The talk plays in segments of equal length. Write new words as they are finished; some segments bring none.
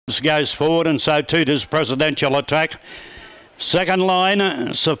goes forward, and so too does Presidential Attack. Second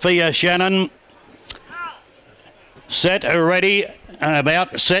line, Sophia Shannon. Set, ready.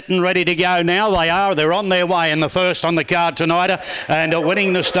 About set and ready to go now. They're on their way in the first on the card tonight, and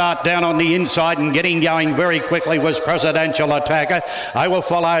winning the start down on the inside and getting going very quickly was Presidential Attacker. They were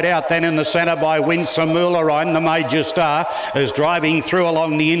followed out then in the centre by Winsome Moolarine, the Major Star, is driving through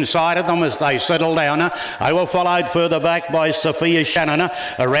along the inside of them as they settle down. They were followed further back by Sophia Shannon.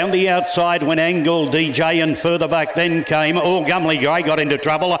 Around the outside went Angle DJ, and further back then came Gumley Grey got into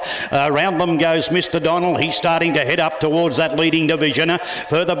trouble. Around them goes Mr. Donald. He's starting to head up towards that leading division.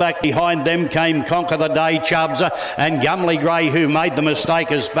 Further back behind them came Conquer the Day Chubbs, and Gumley Grey, who made the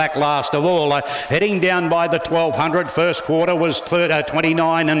mistake, is back last of all. Heading down by the 1200. First quarter was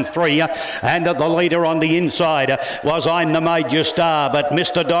 29 and 3, and the leader on the inside was I'm the Major Star, but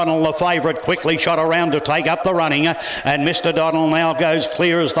Mr. Donald, the favourite, quickly shot around to take up the running, and Mr. Donald now goes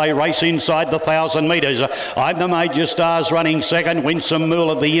clear as they race inside the 1,000 metres. I'm the Major Star's running second, Winsome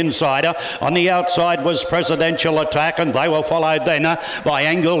Mool at the inside. On the outside was Presidential Attack, and they were followed then by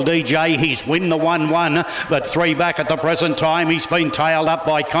Angle DJ. He's win the 1-1, but 3 back at the present time. He's been tailed up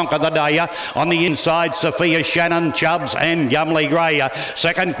by Conquer the Day. On the inside, Sophia Shannon, Chubbs and Gumley Grey.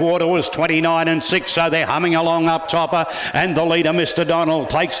 Second quarter was 29 and 6, so they're humming along up top, and the leader, Mr. Donald,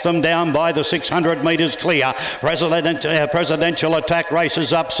 takes them down by the 600 metres clear. Presidential Attack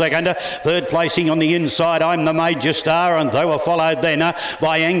races up second. Third placing on the inside, I'm the Major Star, and they were followed then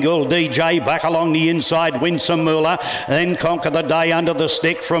by Angle DJ. Back along the inside, Winsome Moolah, then Conquer the Day under the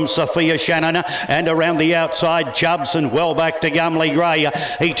stick from Sophia Shannon, and around the outside Chubbs, and well back to Gumley Grey.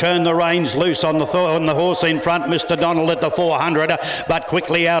 He turned the reins loose on the horse in front, Mr. Donald at the 400, but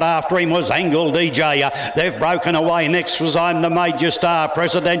quickly out after him was Angle DJ. They've broken away. Next was I'm the Major Star,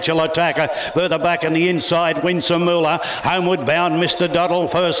 Presidential Attacker. Further back in the inside, Winsome Moolah. Homeward bound, Mr.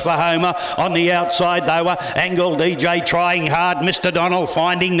 Donald first for Homer. On the outside though, Angle DJ trying hard. Mr. Donald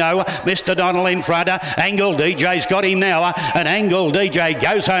finding no. Mr. Donald in front. Angle DJ's got him now, and Angle DJ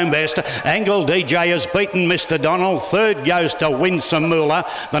goes home best. Angle DJ has beaten Mr. Donald. Third goes to Winsome Moolah.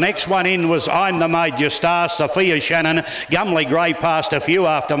 The next one in was I'm the Major Star, Sophia Shannon. Gumley Grey passed a few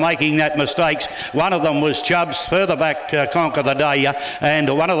after making that mistakes. One of them was Chubbs. Further back, Conquer the Day, and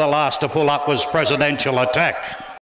one of the last to pull up was Presidential Attack.